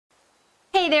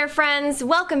Hey there friends,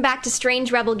 welcome back to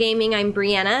Strange Rebel Gaming. I'm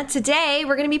Brianna. Today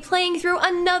we're going to be playing through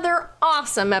another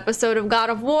awesome episode of God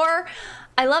of War.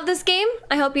 I love this game.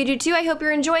 I hope you do too. I hope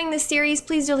you're enjoying this series.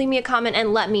 Please do leave me a comment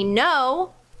and let me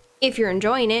know if you're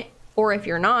enjoying it or if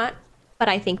you're not, but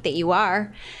I think that you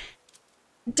are.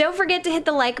 Don't forget to hit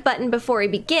the like button before we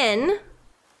begin.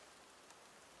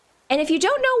 And if you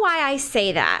don't know why I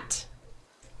say that,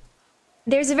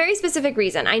 there's a very specific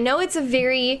reason. I know it's a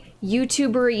very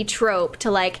YouTuber-y trope to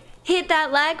like, hit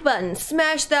that like button,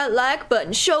 smash that like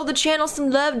button, show the channel some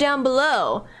love down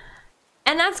below.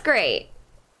 And that's great.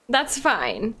 That's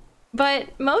fine.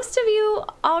 But most of you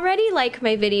already like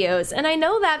my videos, and I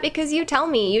know that because you tell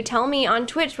me. You tell me on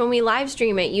Twitch when we live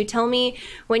stream it. You tell me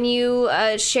when you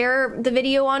share the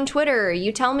video on Twitter.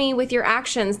 You tell me with your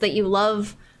actions that you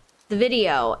love the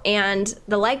video, and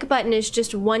the like button is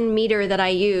just one meter that I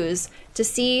use to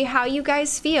see how you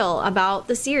guys feel about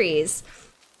the series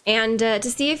and to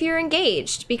see if you're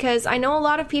engaged, because I know a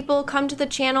lot of people come to the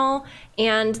channel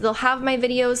and they'll have my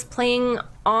videos playing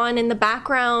on in the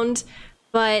background,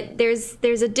 but there's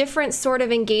a different sort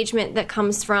of engagement that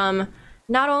comes from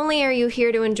not only are you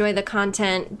here to enjoy the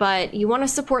content, but you want to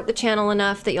support the channel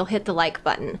enough that you'll hit the like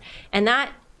button, and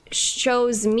that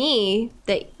shows me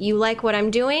that you like what I'm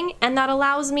doing, and that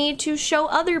allows me to show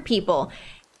other people,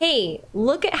 hey,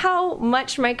 look at how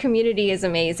much my community is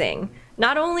amazing.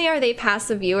 Not only are they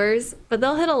passive viewers, but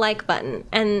they'll hit a like button,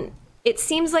 and it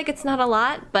seems like it's not a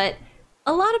lot, but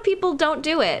a lot of people don't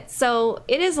do it, so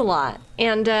it is a lot.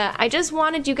 And I just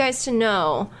wanted you guys to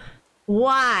know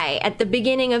why at the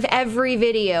beginning of every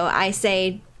video I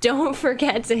say don't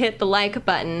forget to hit the like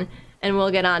button, and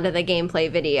we'll get on to the gameplay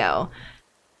video.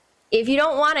 If you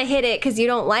don't want to hit it because you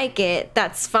don't like it,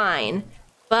 that's fine.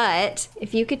 But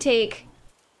if you could take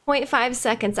 0.5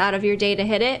 seconds out of your day to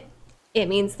hit it, it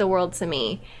means the world to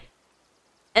me.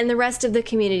 And the rest of the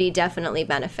community definitely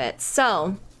benefits.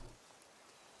 So,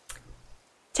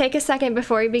 take a second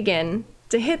before we begin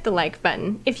to hit the like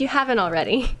button if you haven't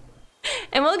already.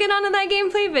 And we'll get on to that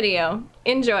gameplay video.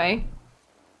 Enjoy.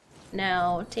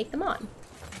 Now, take them on.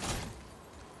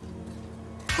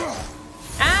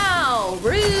 Ow!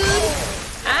 Rude!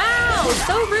 Ow!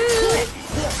 So rude!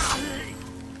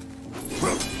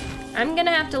 I'm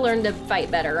gonna have to learn to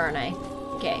fight better, aren't I?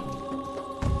 Okay.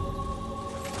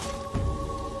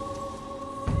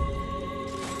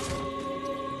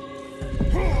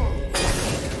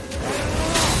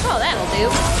 Oh, that'll do.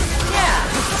 Yeah,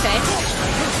 okay.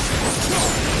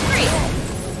 Great.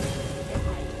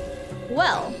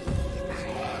 Well.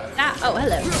 Oh,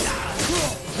 hello.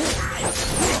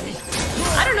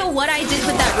 I don't know what I did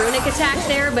with that runic attack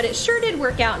there, but it sure did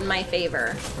work out in my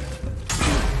favor.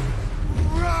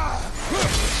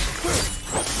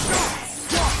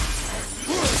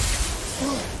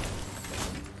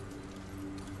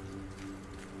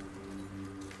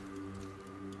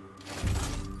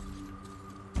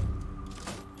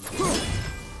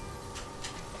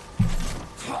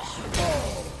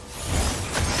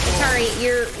 Atari,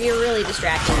 you're really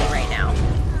distracting me right now.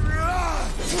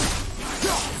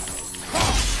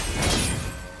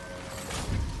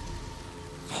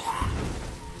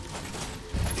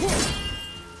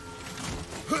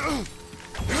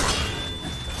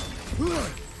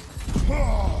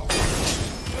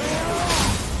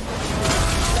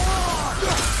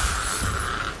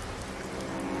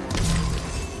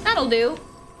 That'll do.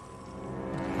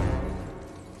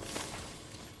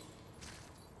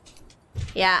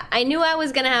 Yeah, I knew I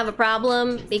was gonna have a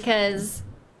problem because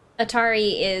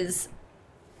Atari is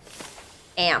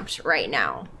amped right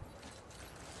now.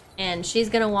 And she's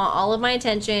gonna want all of my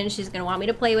attention, she's gonna want me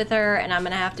to play with her, and I'm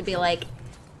gonna have to be like,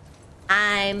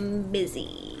 I'm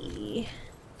busy.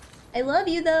 I love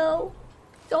you though.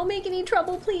 Don't make any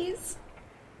trouble, please.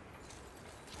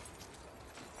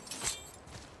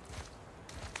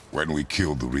 When we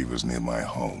killed the Reavers near my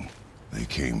home, they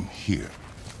came here.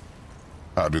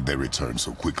 How did they return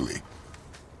so quickly?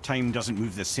 Time doesn't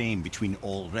move the same between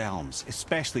all realms,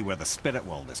 especially where the spirit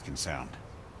world is concerned.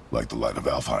 Like the light of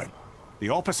Helheim. The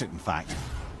opposite, in fact.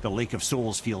 The Lake of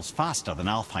Souls feels faster than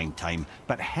Alfheim time,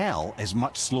 but Hell is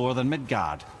much slower than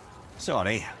Midgard.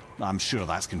 Sorry, I'm sure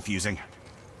that's confusing.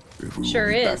 If we Sure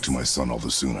will be is. back to my son all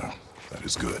the sooner, that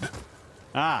is good.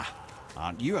 Ah,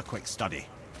 aren't you a quick study?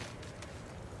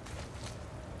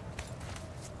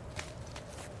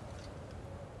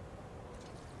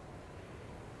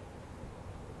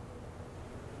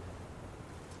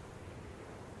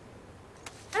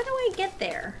 How do I get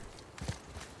there?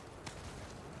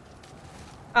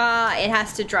 It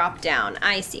has to drop down.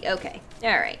 I see. Okay. All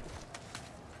right.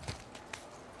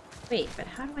 Wait, but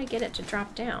how do I get it to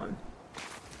drop down?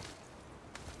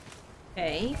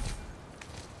 Okay.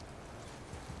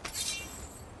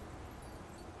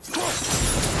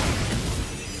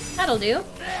 That'll do.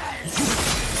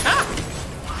 Ah!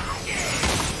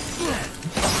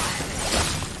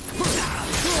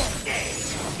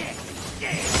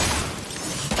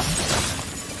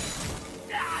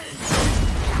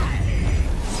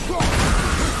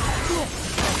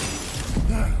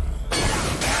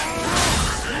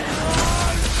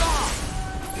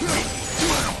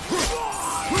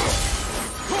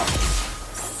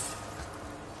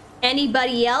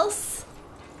 Anybody else?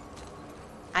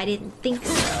 I didn't think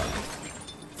so.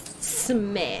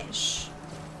 Smash.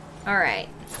 Alright.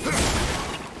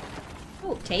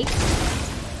 Oh, take.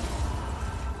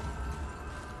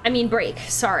 I mean break,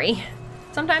 sorry.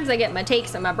 Sometimes I get my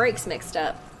takes and my breaks mixed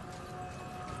up.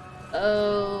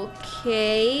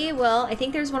 Okay, well, I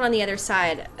think there's one on the other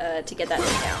side to get that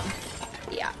thing down.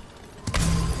 Yeah.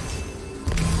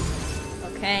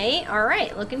 Okay,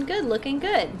 alright, looking good, looking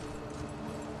good.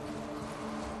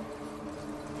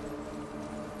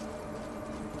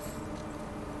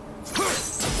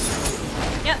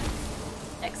 Yep.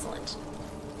 Excellent.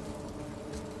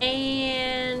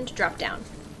 And drop down.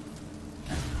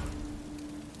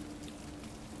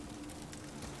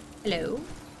 Hello.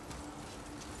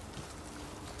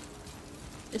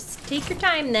 Just take your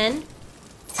time then.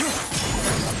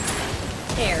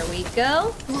 There we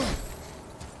go.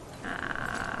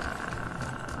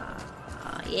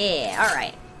 Yeah,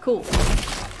 alright. Cool.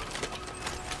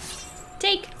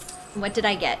 Take. What did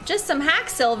I get? Just some hack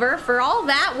silver for all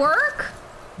that work?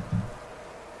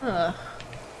 Ugh.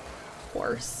 Of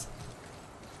course.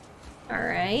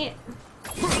 Alright.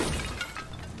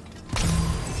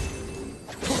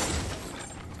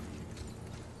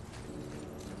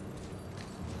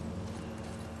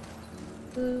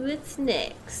 What's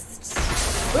next?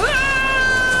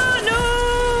 Ah,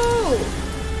 no!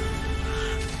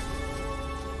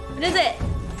 What is it?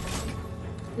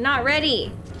 Not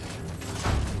ready.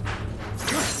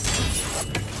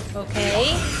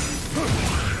 Okay.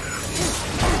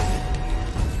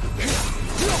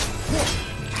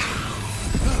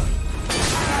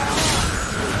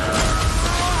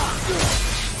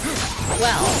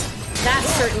 Well, that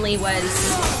certainly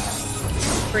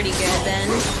was pretty good then.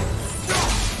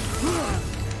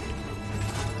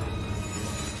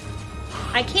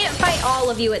 I can't fight all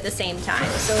of you at the same time,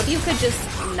 so if you could just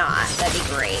not, that'd be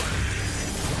great.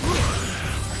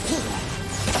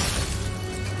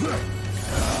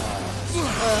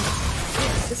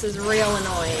 Ugh, this is real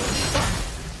annoying.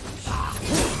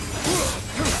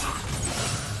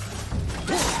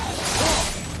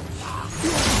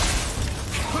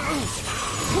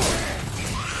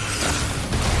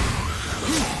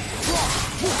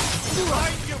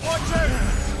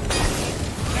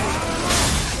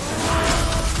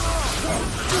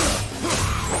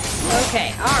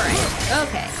 Okay, alright,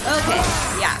 okay,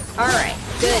 yeah, alright,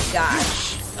 good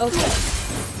gosh, okay,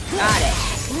 got it.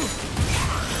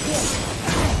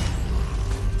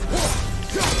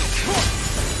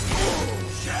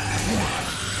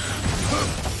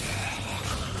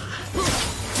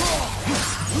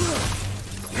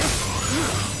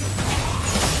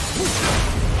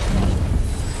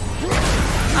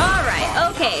 Alright,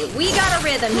 okay, we got a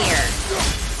rhythm here.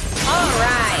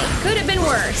 Alright, could have been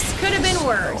worse, could have been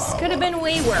worse, could have been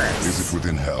way worse. Is it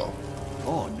within hell?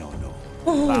 Oh, no.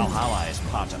 Valhalla is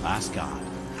part of Asgard.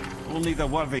 Only the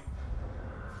worthy...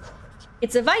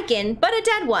 It's a Viking, but a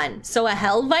dead one. So a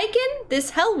Hell Viking? This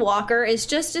Hell Walker is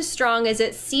just as strong as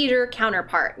its Cedar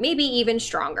counterpart, maybe even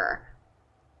stronger.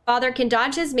 Father can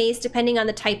dodge his mace depending on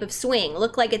the type of swing.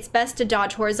 Look like it's best to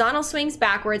dodge horizontal swings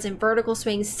backwards and vertical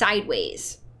swings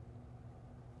sideways.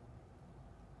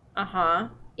 Uh-huh.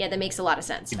 Yeah, that makes a lot of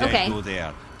sense. Okay. Go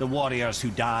there. The warriors who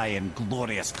die in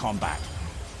glorious combat.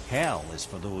 Hell is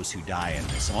for those who die in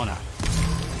dishonor.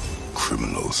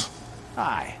 Criminals.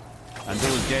 Aye. And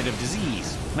those dead of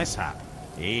disease, mishap,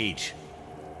 age.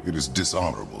 It is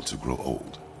dishonorable to grow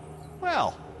old.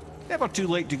 Well, never too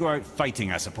late to go out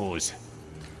fighting, I suppose.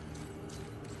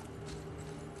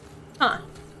 Huh.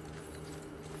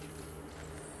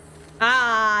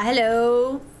 Ah,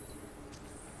 hello.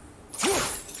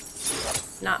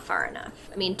 Not far enough.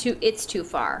 I mean, it's too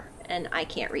far, and I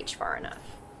can't reach far enough.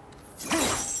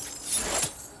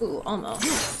 Ooh, almost.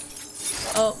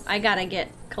 Oh, I gotta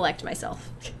collect myself.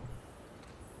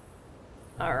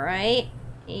 Alright.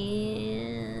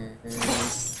 And...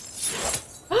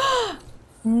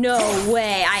 no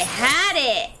way! I had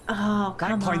it! Oh,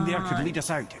 come on. That point there could lead us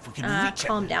out if we can reach it.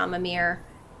 Calm down, Mimir.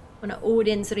 One of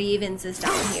Odin's ravens is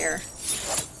down here.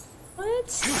 What? What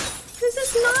is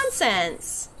this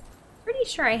nonsense? Pretty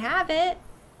sure I have it.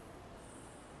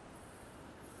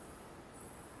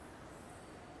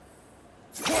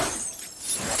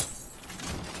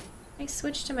 I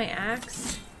switch to my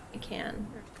axe? I can.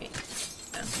 Alright.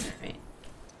 Oh, alright.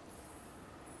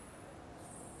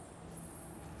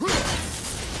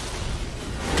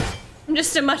 I'm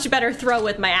just a much better throw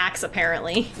with my axe,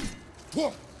 apparently.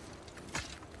 There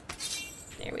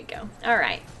we go.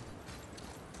 Alright.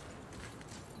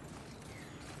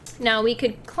 Now, we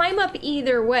could climb up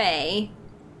either way,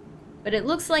 but it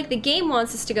looks like the game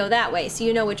wants us to go that way, so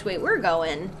you know which way we're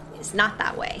going. It's not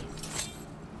that way.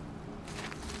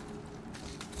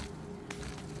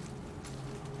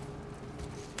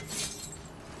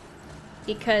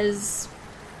 Because...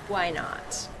 why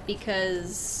not?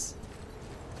 Because...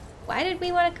 why did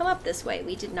we want to come up this way?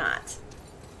 We did not.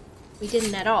 We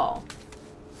didn't at all.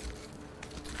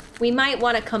 We might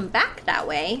want to come back that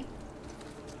way.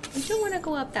 We don't want to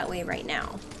go up that way right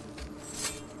now.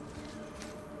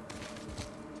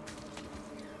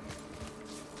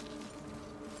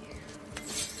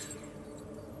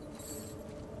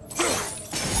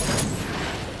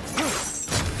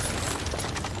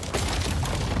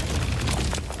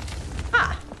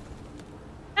 Ah!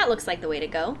 That looks like the way to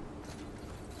go.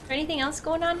 Is there anything else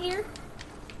going on here?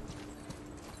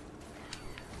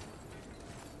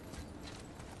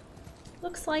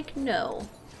 Looks like no.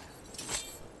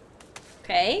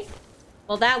 Okay.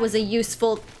 Well, that was a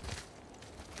useful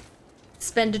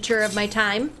expenditure of my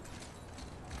time.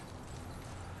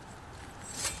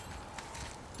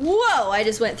 Whoa, I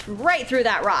just went right through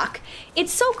that rock.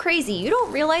 It's so crazy. You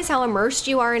don't realize how immersed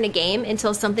you are in a game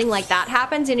until something like that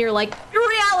happens and you're like,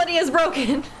 reality is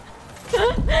broken.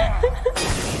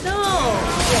 No.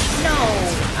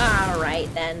 All right,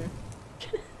 then.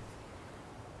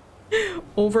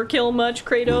 Overkill much,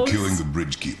 Kratos? Will killing the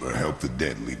Bridgekeeper help the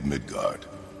dead leave Midgard?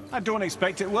 I don't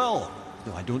expect it will,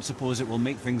 though I don't suppose it will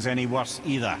make things any worse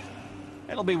either.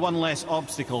 It'll be one less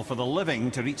obstacle for the living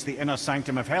to reach the inner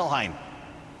sanctum of Helheim.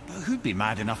 But who'd be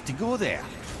mad enough to go there?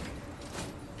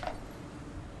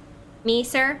 Me,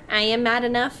 sir? I am mad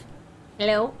enough.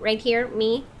 Hello? Right here?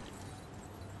 Me?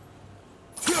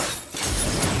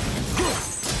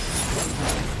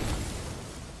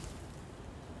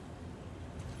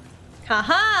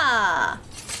 Haha!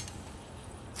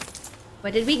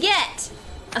 What did we get?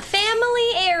 A family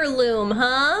heirloom,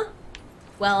 huh?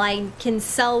 Well, I can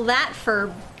sell that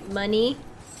for money.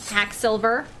 Hack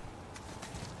silver.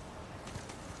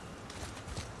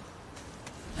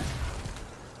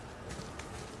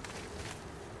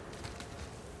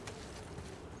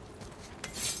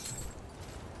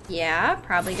 Yeah,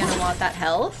 probably gonna want that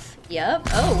health. Yep.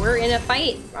 Oh, we're in a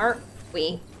fight, aren't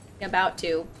we? About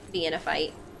to be in a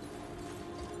fight.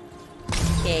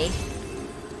 Okay.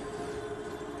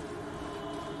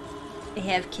 I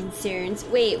have concerns.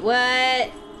 Wait,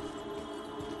 what?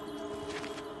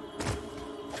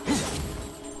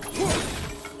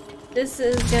 This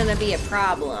is gonna be a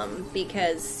problem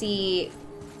because, see,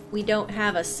 we don't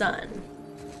have a sun.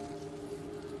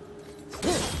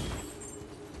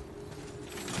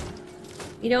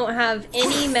 We don't have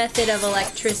any method of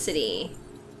electricity.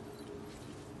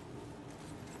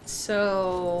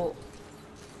 So...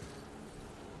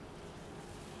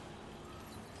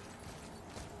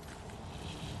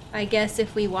 I guess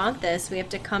if we want this, we have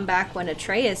to come back when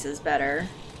Atreus is better.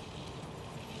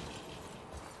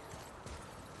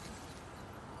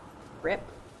 Rip.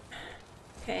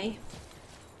 Okay.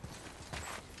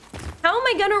 How am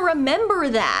I gonna remember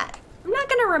that? I'm not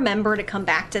gonna remember to come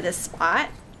back to this spot.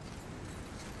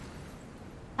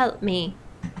 Help me.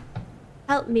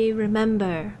 Help me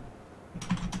remember.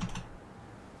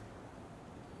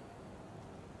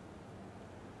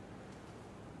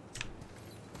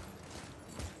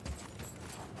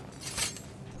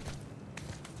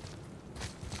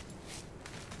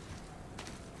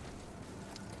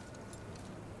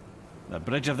 The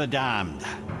Bridge of the Damned.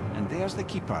 And there's the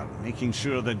Keeper, making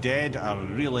sure the dead are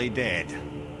really dead.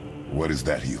 What is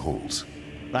that he holds?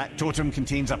 That totem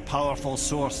contains a powerful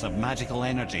source of magical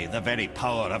energy, the very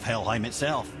power of Helheim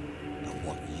itself. But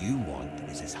what you want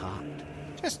is his heart.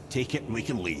 Just take it and we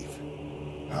can leave.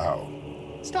 How?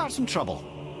 Start some trouble.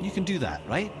 You can do that,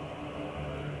 right?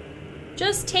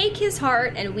 Just take his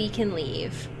heart and we can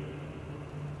leave.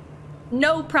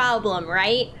 No problem,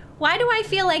 right? Why do I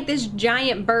feel like this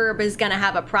giant burb is gonna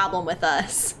have a problem with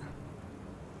us?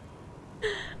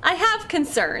 I have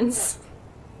concerns.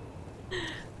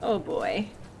 Oh boy.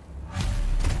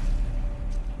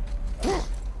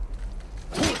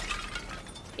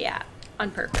 Yeah,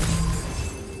 on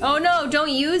purpose. Oh no,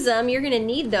 don't use them. You're gonna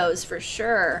need those for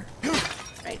sure.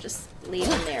 Alright, just leave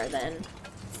them there then.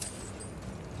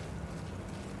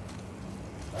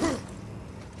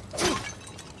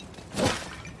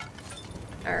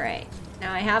 Alright.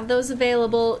 Now I have those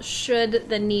available should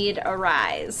the need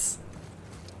arise.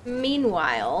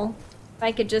 Meanwhile, if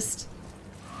I could just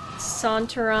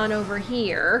saunter on over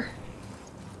here,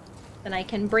 then I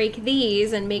can break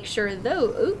these and make sure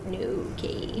those... Oh, no,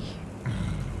 okay.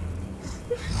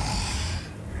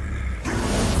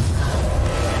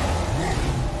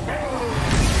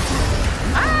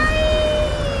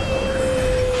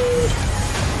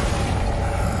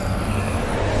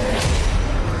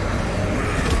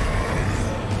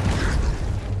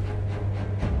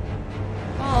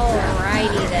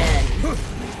 Alrighty then.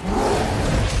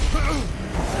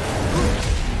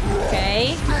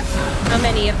 Okay. How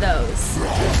many of those?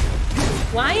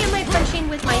 Why am I punching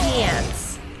with my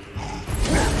hands?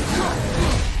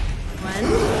 1,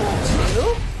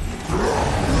 2,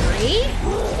 3,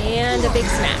 and a big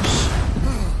smash.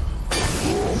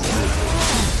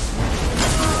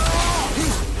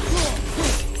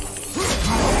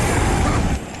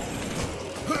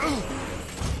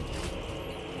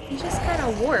 He just kind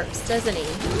of warps, doesn't he?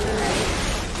 Alright.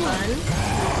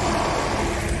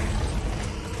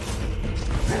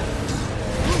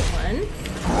 1, 2,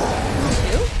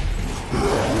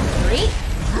 3,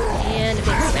 and a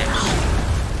big smash.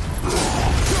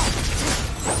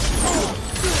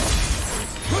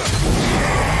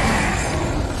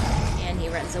 And he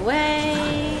runs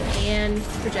away, and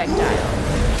projectile.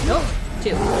 Nope, 2,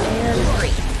 and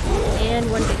 3,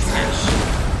 and 1 big smash.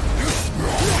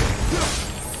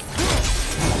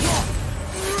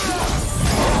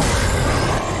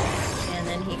 And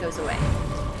then he goes away.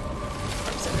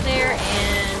 Jumps up there,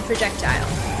 and projectile.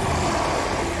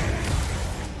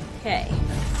 Okay.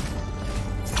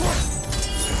 1,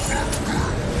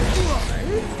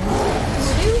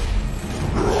 2,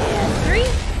 and 3,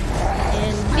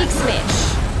 and big smash.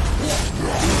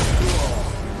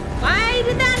 Why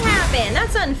did that happen?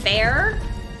 That's unfair.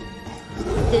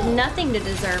 Did nothing to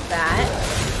deserve that.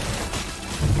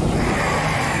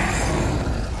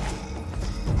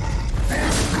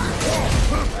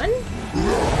 1, 2.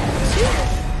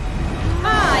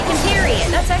 Ah, I can parry it.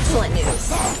 That's excellent news.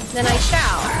 Then I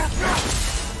shall.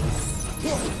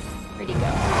 Where'd he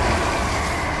go?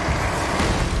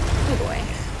 Oh boy.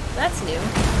 That's new.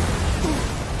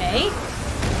 Okay.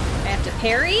 I have to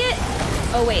parry it?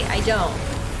 Oh wait, I don't.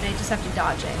 I just have to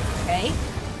dodge it. Okay.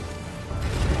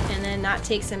 And then that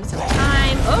takes him some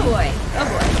time. Oh boy. Oh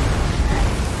boy.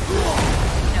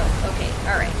 No. Okay.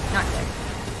 Alright. Not good.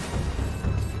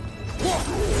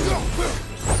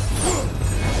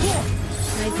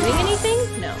 Am I doing anything?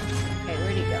 No. Okay,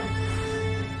 where'd he go?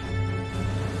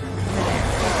 Over there.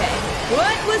 Okay.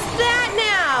 What was that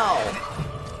now?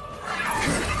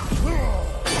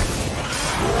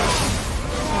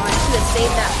 Oh, I should have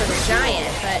saved that for the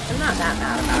giant, but I'm not that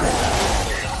mad about it.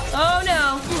 Oh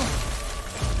no!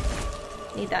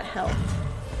 Need that health.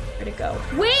 Where'd it go?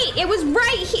 Wait! It was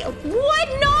right here! What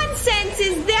nonsense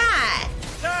is that?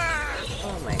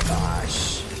 Oh my gosh.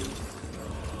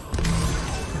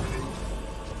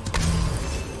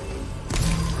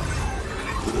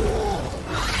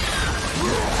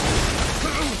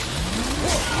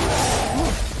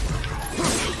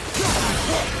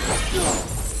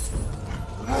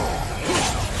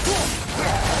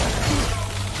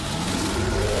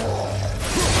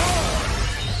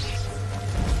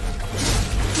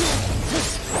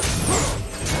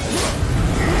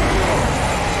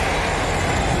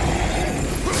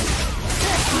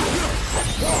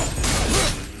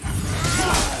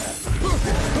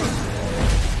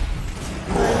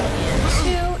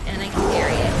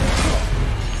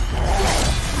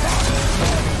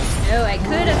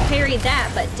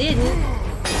 That, but didn't.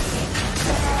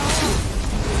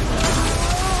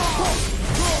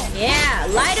 Yeah,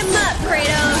 light him up,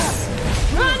 Kratos.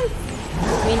 Run!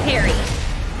 I mean, parry.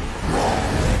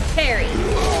 Parry.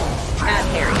 Bad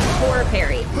parry. Poor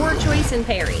parry. Poor choice in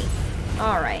parry.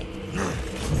 Alright.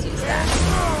 Let's use that.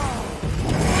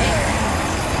 Okay.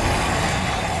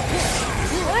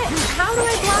 What? How do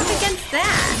I block against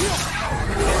that?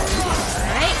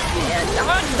 Alright. Yeah,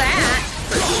 dodge that.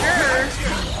 For sure.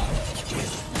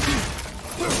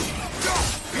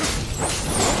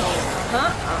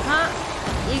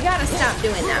 You gotta stop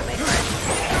doing that, my friend.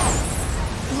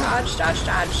 Dodge, dodge,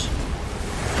 dodge.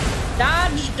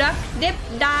 Dodge, duck, dip,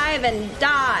 dive, and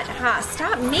dodge. Ha,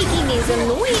 stop making these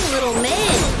annoying little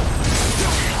men.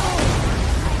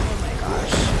 Oh my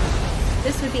gosh.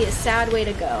 This would be a sad way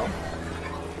to go.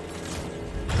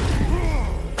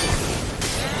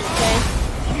 Okay.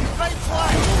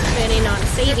 Planning on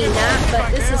saving that,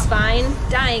 but this is fine.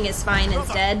 Dying is fine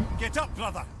instead. Get up,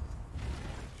 brother.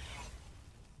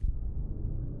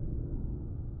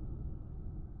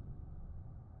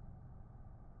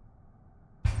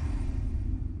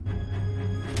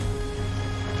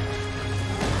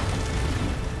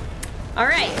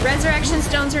 Alright, resurrection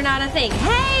stones are not a thing.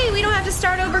 Hey, we don't have to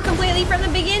start over completely from the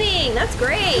beginning. That's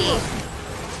great.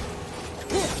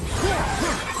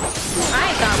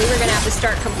 I thought we were gonna have to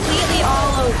start completely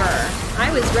all over. I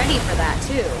was ready for that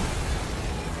too.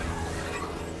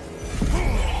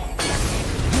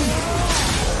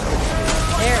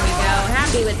 There we go.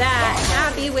 Happy with that.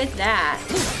 Happy with that.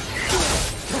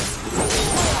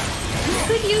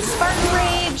 Could use Spartan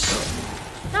Rage.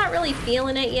 Not really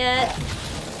feeling it yet.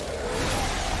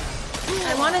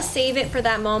 I want to save it for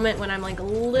that moment when I'm like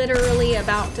literally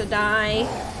about to die.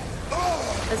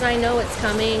 Because I know it's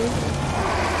coming.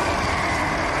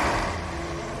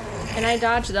 Can I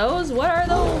dodge those? What are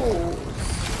those?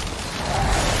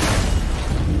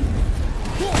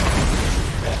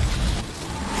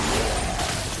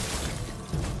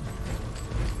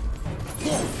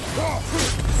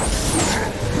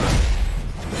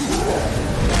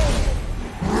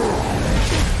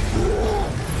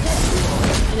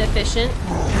 Inefficient.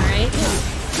 Alright.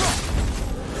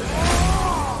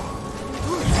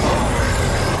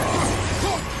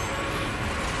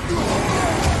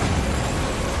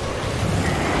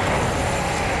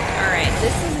 Alright,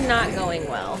 this is not going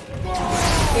well.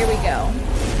 Here we go.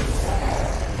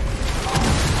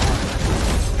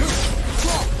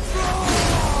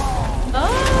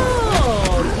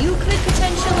 Oh, you could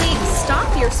potentially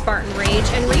stop your Spartan Rage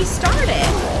and restart it.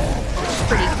 That's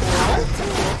pretty cool. It's a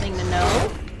cool thing to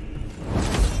know.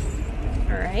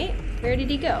 Alright, where did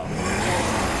he go?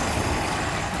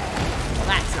 Well,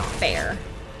 that's not fair.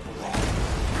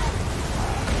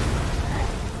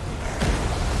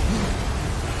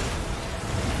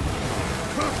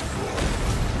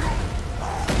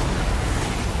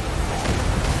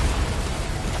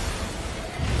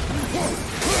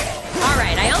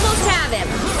 Alright, I almost have him.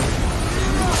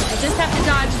 I just have to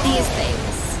dodge these things.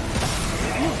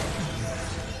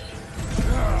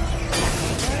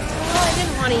 Well, I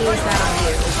didn't want to use that on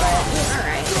you, but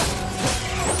alright.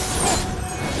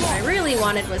 What I really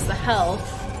wanted was the health.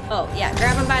 Oh, yeah,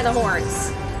 grab him by the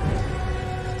horns.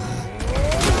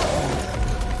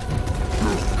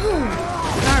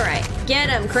 Alright, get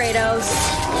him, Kratos.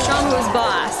 Show him who's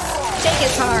boss. Take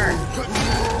his heart.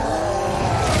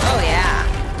 Oh, yeah.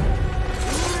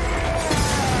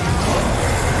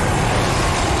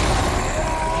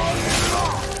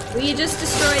 We just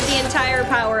destroyed the entire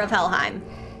power of Helheim.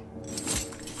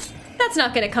 That's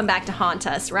not gonna come back to haunt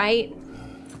us, right?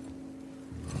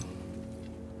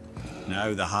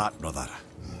 Now the heart, brother.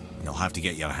 You'll have to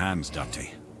get your hands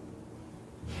dirty.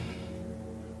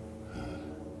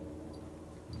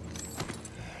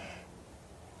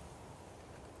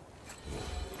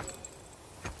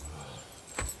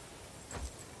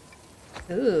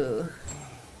 Ooh.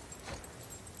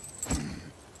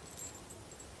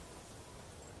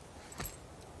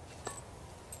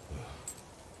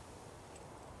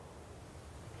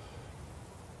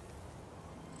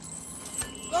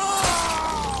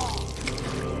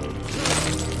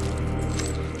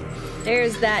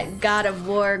 There's that God of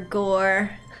War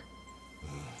gore.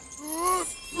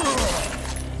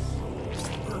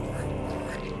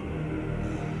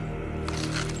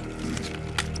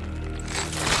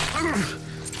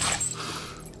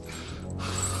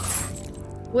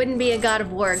 Wouldn't be a God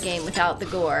of War game without the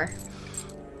gore.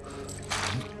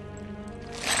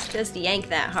 Just yank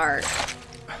that heart.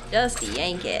 Just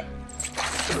yank it.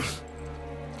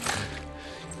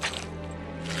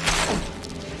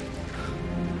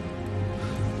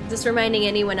 Is this reminding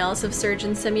anyone else of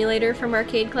Surgeon Simulator from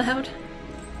Arcade Cloud?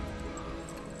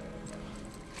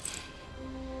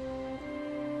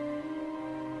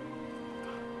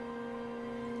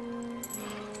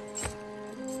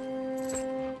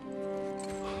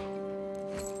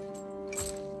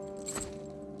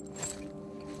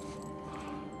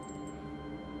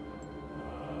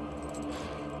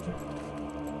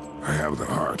 I have the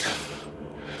heart.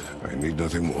 I need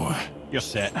nothing more. You're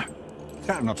set.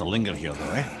 Better not to linger here,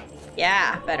 though, eh?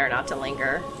 Yeah, better not to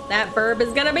linger. That burb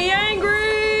is gonna be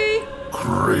angry!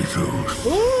 Kratos.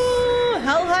 Ooh,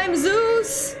 Helheim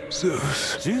Zeus!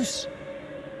 Zeus. Zeus?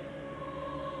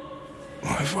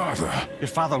 My father. Your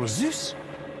father was Zeus?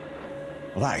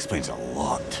 Well, that explains a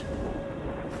lot.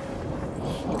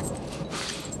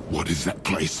 What is that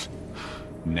place?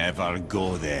 Never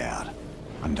go there.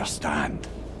 Understand?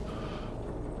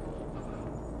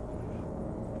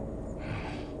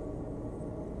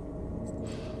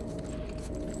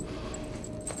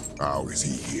 How is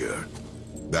he here?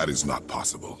 That is not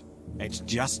possible. It's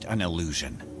just an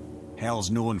illusion.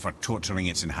 Hell's known for torturing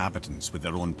its inhabitants with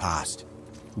their own past.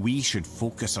 We should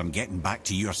focus on getting back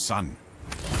to your son.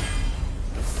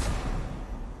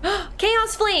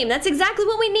 Chaos Flame! That's exactly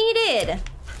what we needed!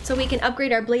 So we can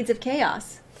upgrade our Blades of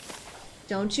Chaos.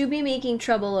 Don't you be making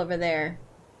trouble over there.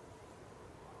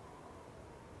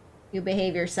 You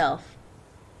behave yourself.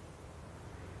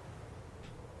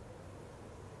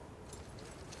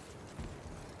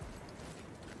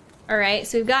 Alright,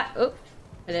 so we've got... Oh,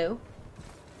 hello.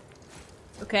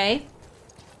 Okay.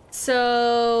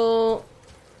 So...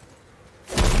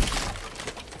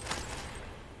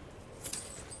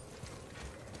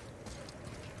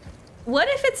 What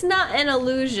if it's not an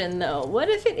illusion, though? What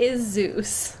if it is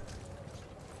Zeus?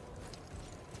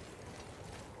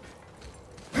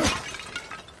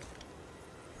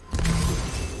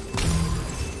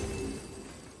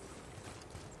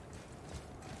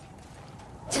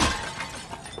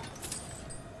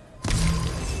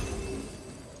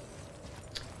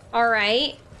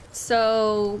 Alright,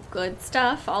 so good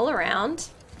stuff all around.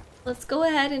 Let's go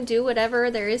ahead and do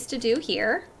whatever there is to do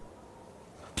here.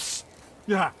 Psst.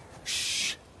 Yeah.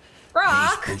 Shh.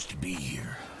 Brock! You're supposed to be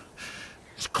here.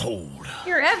 It's cold.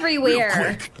 You're everywhere.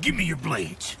 Real quick, give me your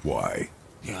blades. Why?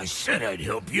 Yeah, I said I'd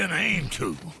help you, and I aim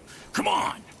to. Come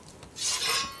on.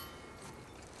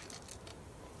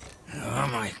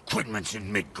 My equipment's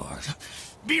in Midgard.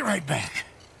 Be right back.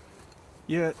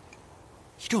 You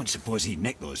don't suppose he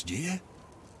nicked those, do you?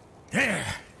 There.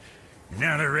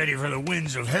 Now they're ready for the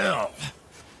winds of hell.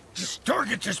 Just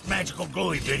target this magical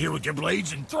glowy bit here with your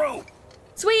blades and throw.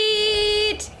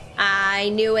 Sweet! I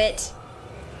knew it.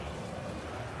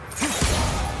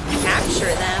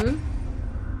 Capture them.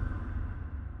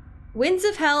 Winds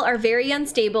of Hell are very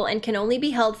unstable and can only be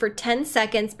held for 10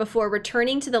 seconds before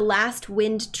returning to the last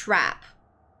wind trap.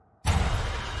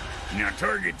 Now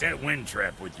target that wind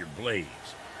trap with your blades.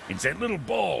 It's that little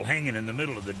ball hanging in the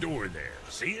middle of the door there.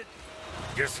 See it?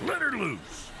 Just let her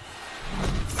loose.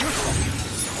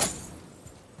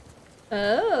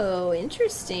 Oh,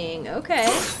 interesting. Okay.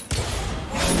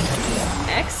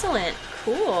 Excellent.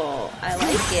 Cool. I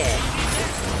like it.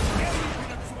 You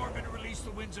can absorb and release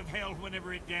the winds of hell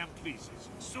whenever it damn pleases.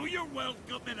 So you're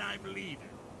welcome, and I'm leaving.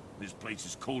 This place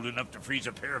is cold enough to freeze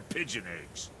a pair of pigeon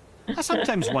eggs. I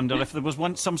sometimes wonder if there was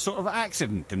once some sort of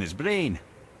accident in his brain.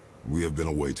 We have been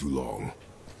away too long.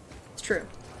 It's true.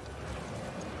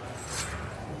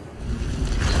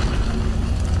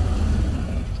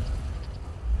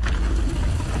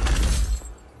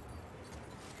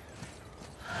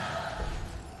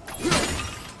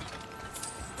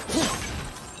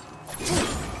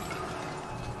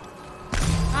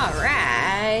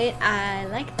 Alright, I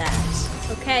like that.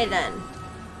 Okay then.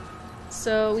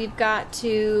 So we've got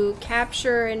to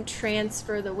capture and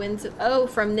transfer the winds of... Oh,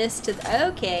 from this to...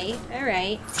 Okay,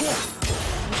 alright. Interesting.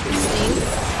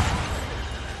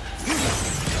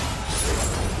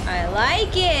 I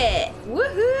like it!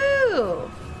 Woohoo!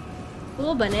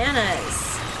 Cool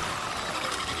bananas.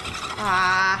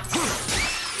 Ah.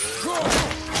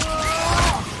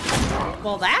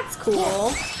 Well, that's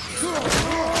cool.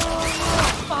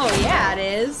 Oh, yeah, it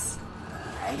is.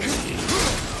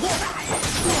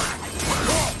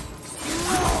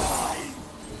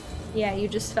 Yeah, you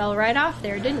just fell right off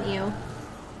there, didn't you?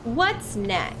 What's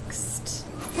next?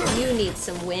 You need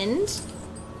some wind,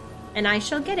 and I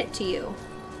shall get it to you.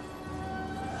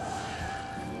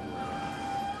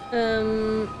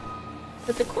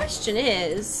 But the question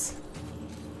is...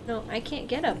 No, I can't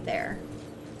get up there.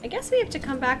 I guess we have to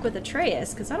come back with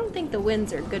Atreus, because I don't think the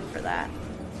winds are good for that.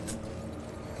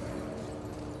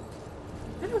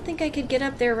 I don't think I could get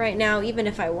up there right now, even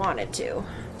if I wanted to.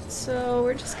 So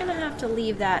we're just gonna have to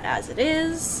leave that as it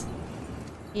is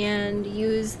and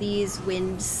use these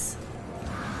winds.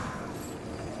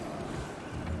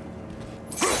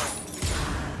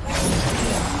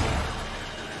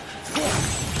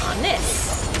 On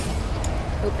this.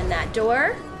 Open that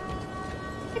door.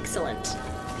 Excellent.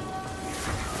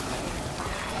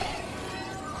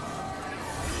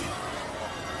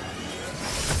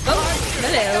 Oh,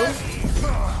 hello.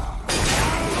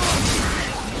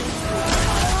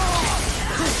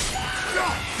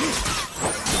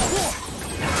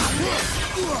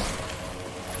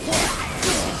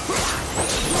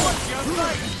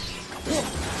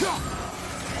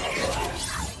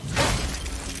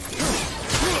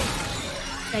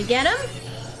 Did I get him?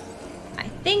 I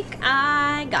think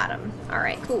I got him.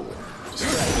 Alright, cool.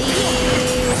 Destroy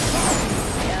these.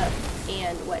 Yep.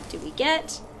 And what do we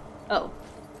get? Oh,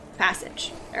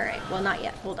 passage. Alright, well not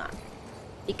yet. Hold on.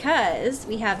 Because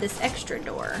we have this extra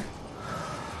door.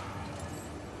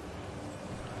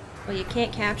 Well, you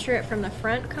can't capture it from the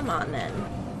front? Come on then.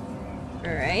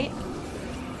 Alright.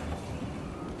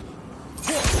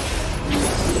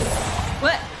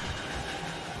 What?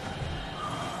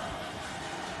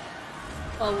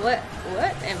 Well,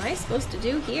 what am I supposed to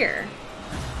do here?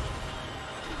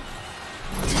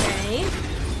 Okay.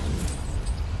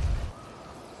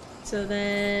 So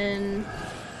then...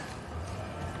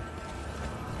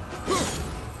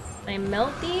 I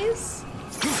melt these?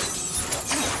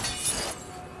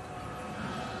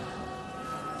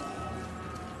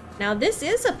 Now this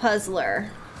is a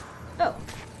puzzler. Oh.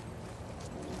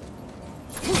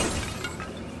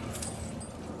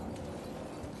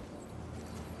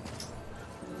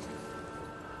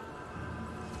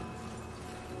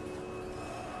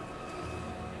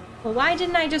 Well, why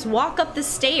didn't I just walk up the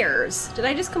stairs? Did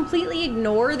I just completely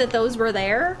ignore that those were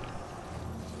there?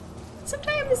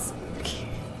 Sometimes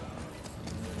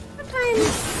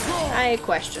I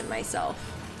question myself.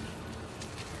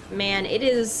 Man, it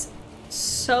is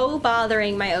so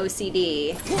bothering my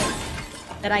OCD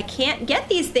that I can't get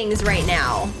these things right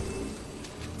now.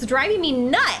 It's driving me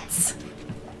nuts.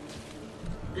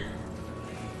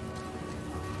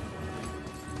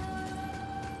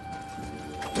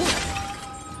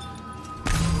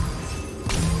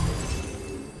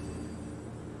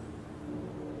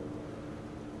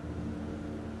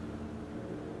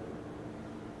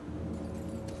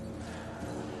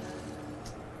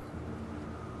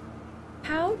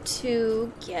 How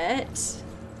to get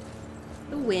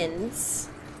the winds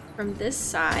from this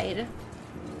side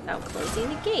without closing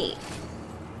the gate.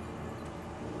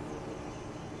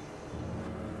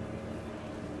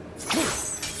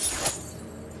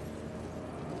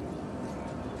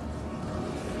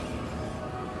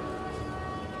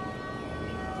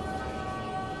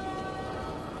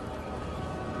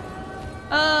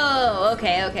 Oh,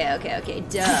 okay,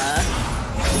 duh.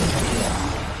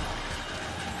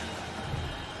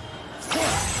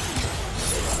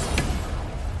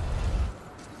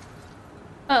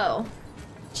 Oh,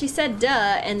 she said duh,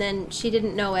 and then she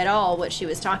didn't know at all what she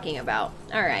was talking about.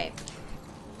 All right.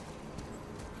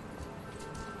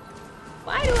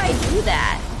 Why do I do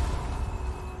that?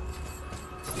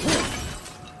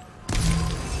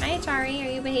 Hi, Atari,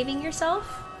 are you behaving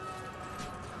yourself?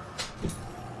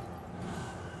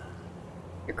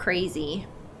 You're crazy.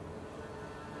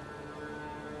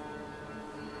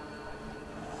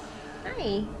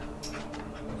 Hi.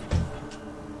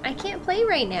 I can't play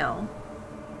right now.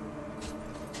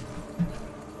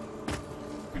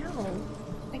 Ow.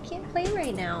 I can't play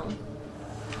right now.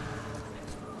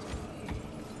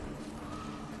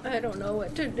 I don't know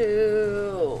what to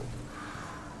do.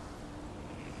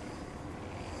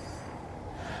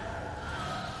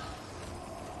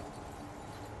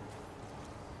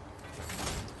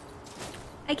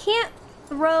 I can't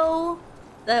throw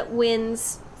the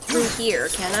winds through here,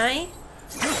 can I?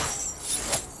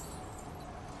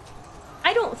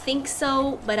 I don't think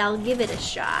so, but I'll give it a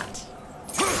shot.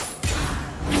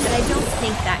 But I don't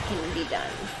think that can be done.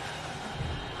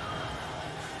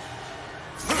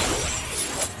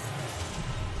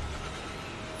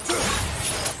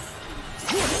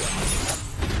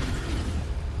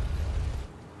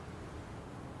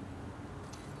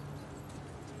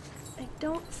 I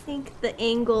don't think the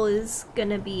angle is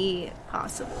gonna be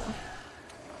possible.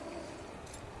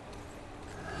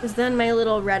 Because then my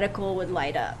little reticle would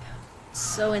light up.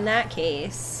 So in that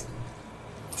case...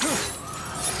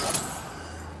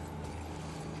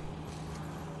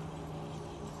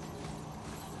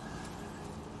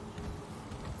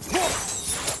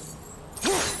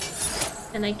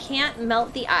 And I can't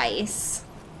melt the ice.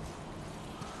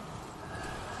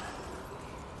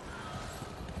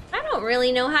 I don't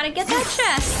really know how to get that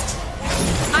chest.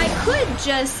 I could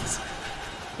just,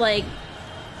 like,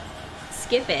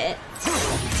 skip it.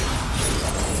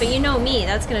 But you know me,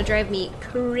 that's gonna drive me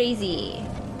crazy.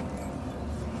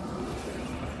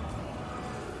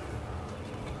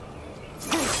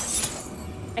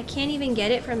 I can't even get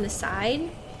it from the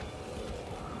side.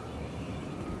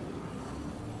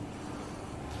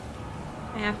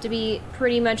 I have to be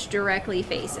pretty much directly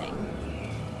facing.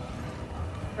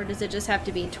 Or does it just have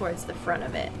to be towards the front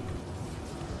of it?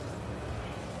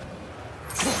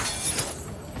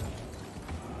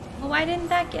 Well, why didn't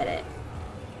that get it?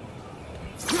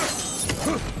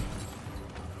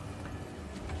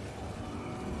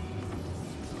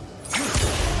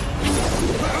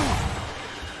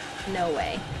 No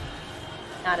way.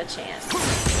 Not a chance.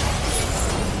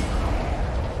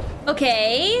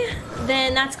 Okay,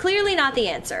 then that's clearly not the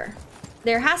answer.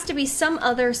 There has to be some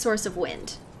other source of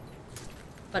wind.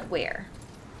 But where?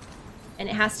 And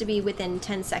it has to be within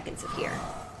 10 seconds of here.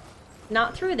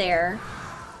 Not through there.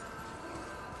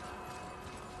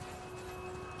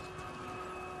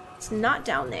 It's not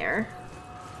down there.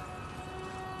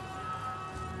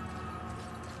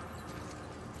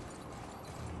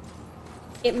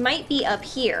 It might be up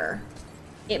here.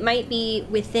 It might be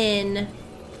within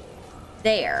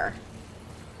there.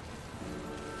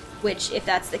 Which, if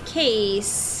that's the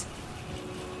case...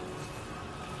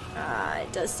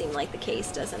 it does seem like the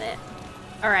case, doesn't it?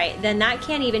 Alright, then that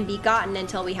can't even be gotten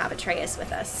until we have Atreus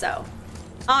with us, so...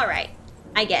 Alright,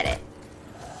 I get it.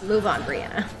 Move on,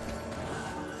 Brianna.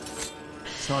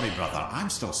 Sorry, brother. I'm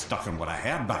still stuck on what I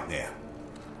heard back there.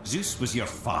 Zeus was your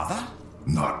father?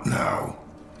 Not now.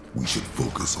 We should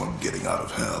focus on getting out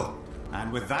of hell.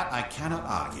 And with that, I cannot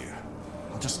argue.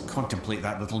 I'll just contemplate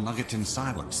that little nugget in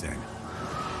silence then.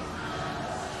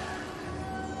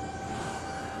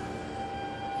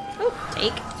 Oh,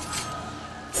 take.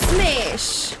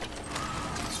 Smash!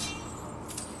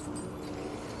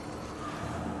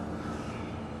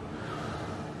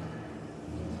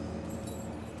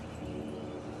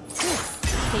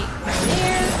 Take from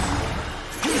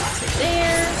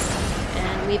there.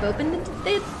 And we've opened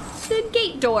the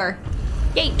gate door.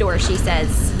 Gate door, she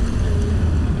says.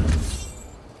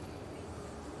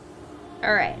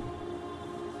 Alright.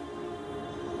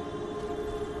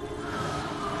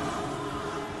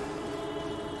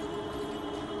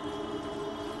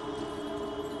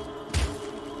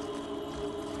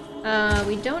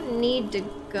 We don't need to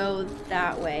go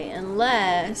that way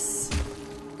unless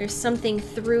there's something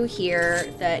through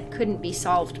here that couldn't be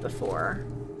solved before.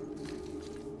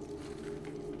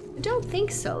 I don't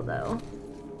think so, though.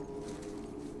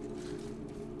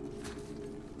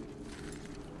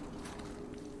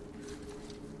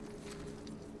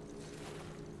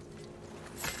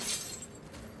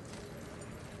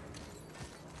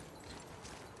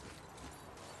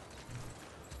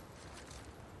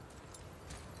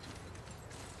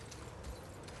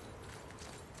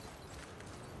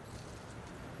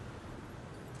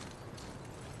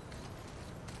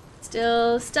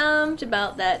 Still stumped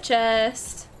about that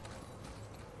chest.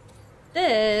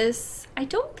 This, I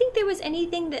don't think there was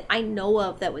anything that I know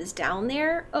of that was down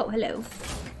there. Oh, hello.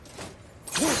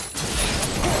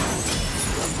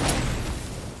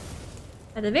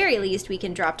 At the very least, we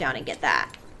can drop down and get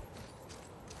that.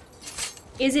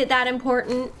 Is it that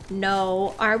important?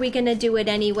 No. Are we gonna do it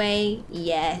anyway?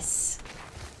 Yes.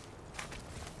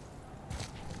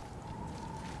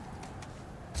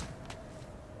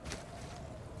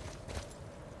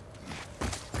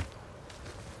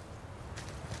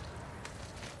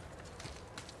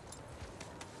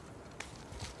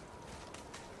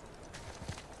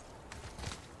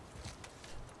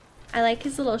 I like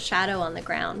his little shadow on the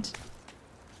ground.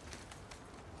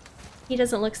 He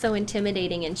doesn't look so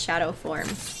intimidating in shadow form.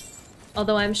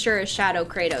 Although I'm sure a shadow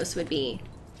Kratos would be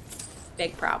a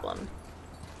big problem.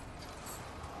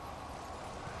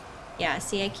 Yeah,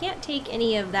 see, I can't take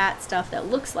any of that stuff that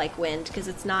looks like wind because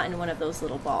it's not in one of those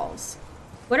little balls.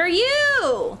 What are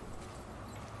you?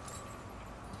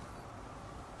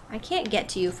 I can't get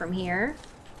to you from here.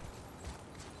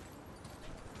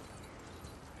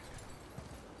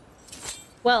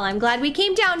 Well, I'm glad we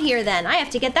came down here then. I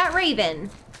have to get that raven.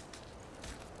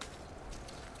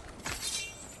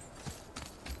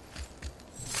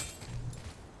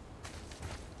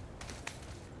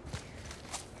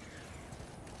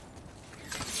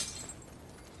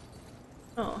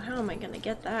 Oh, how am I gonna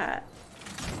get that?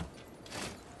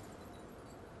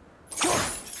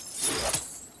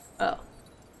 Oh.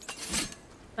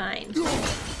 Fine.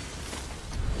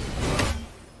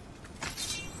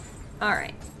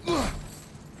 Alright.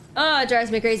 Oh, it drives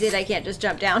me crazy that I can't just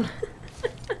jump down.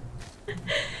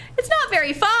 It's not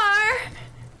very far!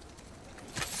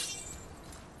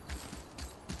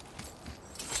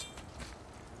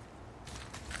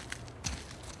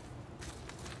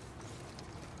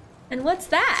 And what's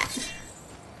that?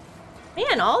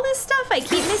 Man, all this stuff I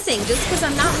keep missing just because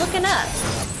I'm not looking up.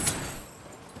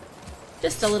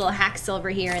 Just a little hack silver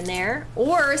here and there.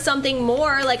 Or something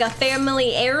more like a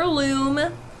family heirloom.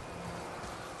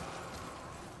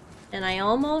 And I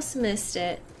almost missed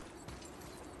it.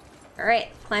 All right,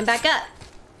 climb back up.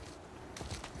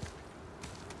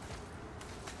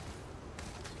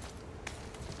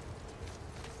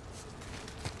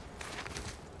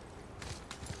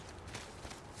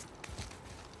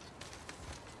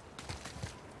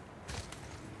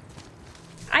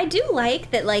 I do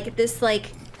like that, like, this,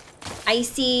 like,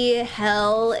 icy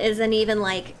hell isn't even,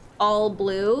 like, all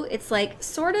blue. It's, like,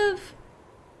 sort of...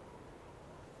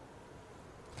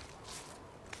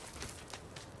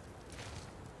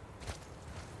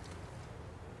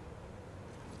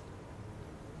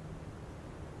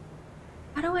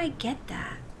 How do I get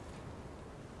that?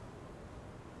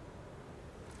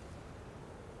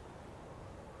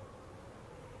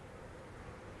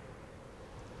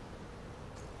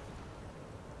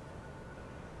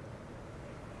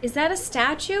 Is that a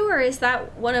statue or is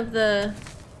that one of the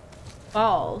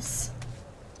balls?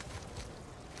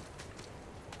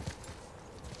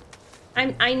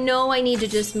 I know I need to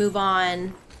just move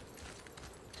on.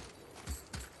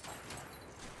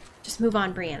 Just move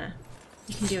on, Brianna.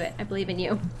 You can do it. I believe in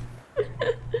you.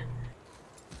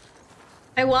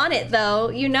 I want it, though.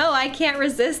 You know I can't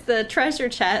resist the treasure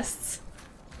chests.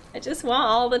 I just want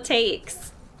all the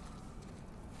takes.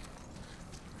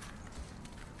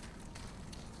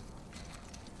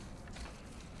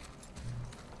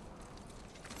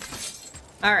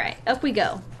 Alright, up we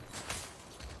go.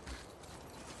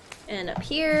 And up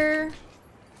here.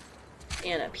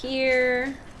 And up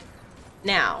here.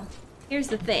 Now, here's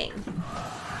the thing.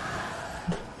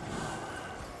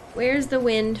 Where's the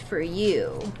wind for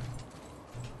you?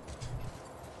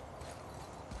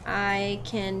 I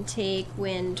can take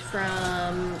wind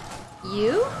from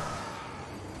you?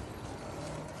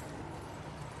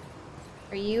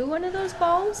 Are you one of those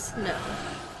balls? No.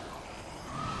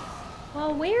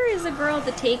 Well, where is a girl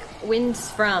to take winds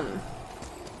from?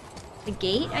 The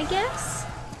gate, I guess?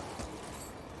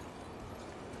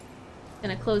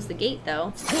 Gonna close the gate,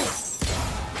 though.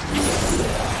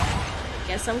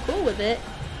 Guess I'm cool with it.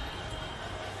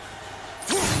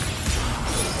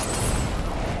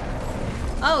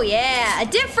 Oh yeah, a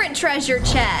different treasure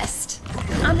chest!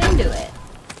 I'm into it.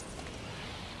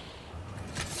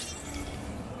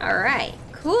 Alright,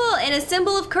 cool, and a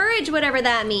symbol of courage, whatever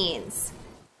that means.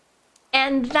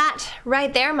 And that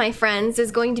right there, my friends,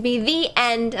 is going to be the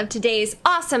end of today's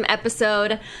awesome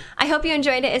episode. I hope you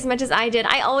enjoyed it as much as I did.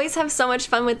 I always have so much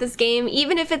fun with this game,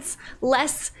 even if it's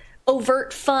less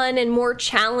overt fun and more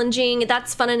challenging.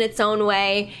 That's fun in its own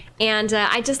way. And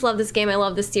I just love this game. I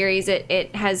love this series.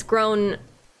 It has grown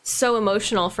so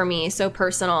emotional for me, so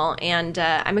personal, and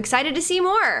I'm excited to see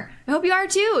more. I hope you are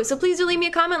too, so please do leave me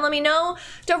a comment, let me know.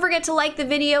 Don't forget to like the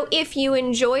video if you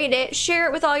enjoyed it, share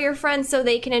it with all your friends so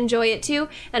they can enjoy it too,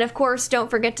 and of course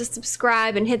don't forget to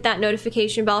subscribe and hit that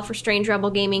notification bell for Strange Rebel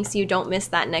Gaming so you don't miss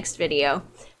that next video.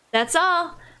 That's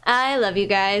all. I love you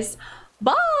guys.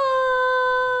 Bye!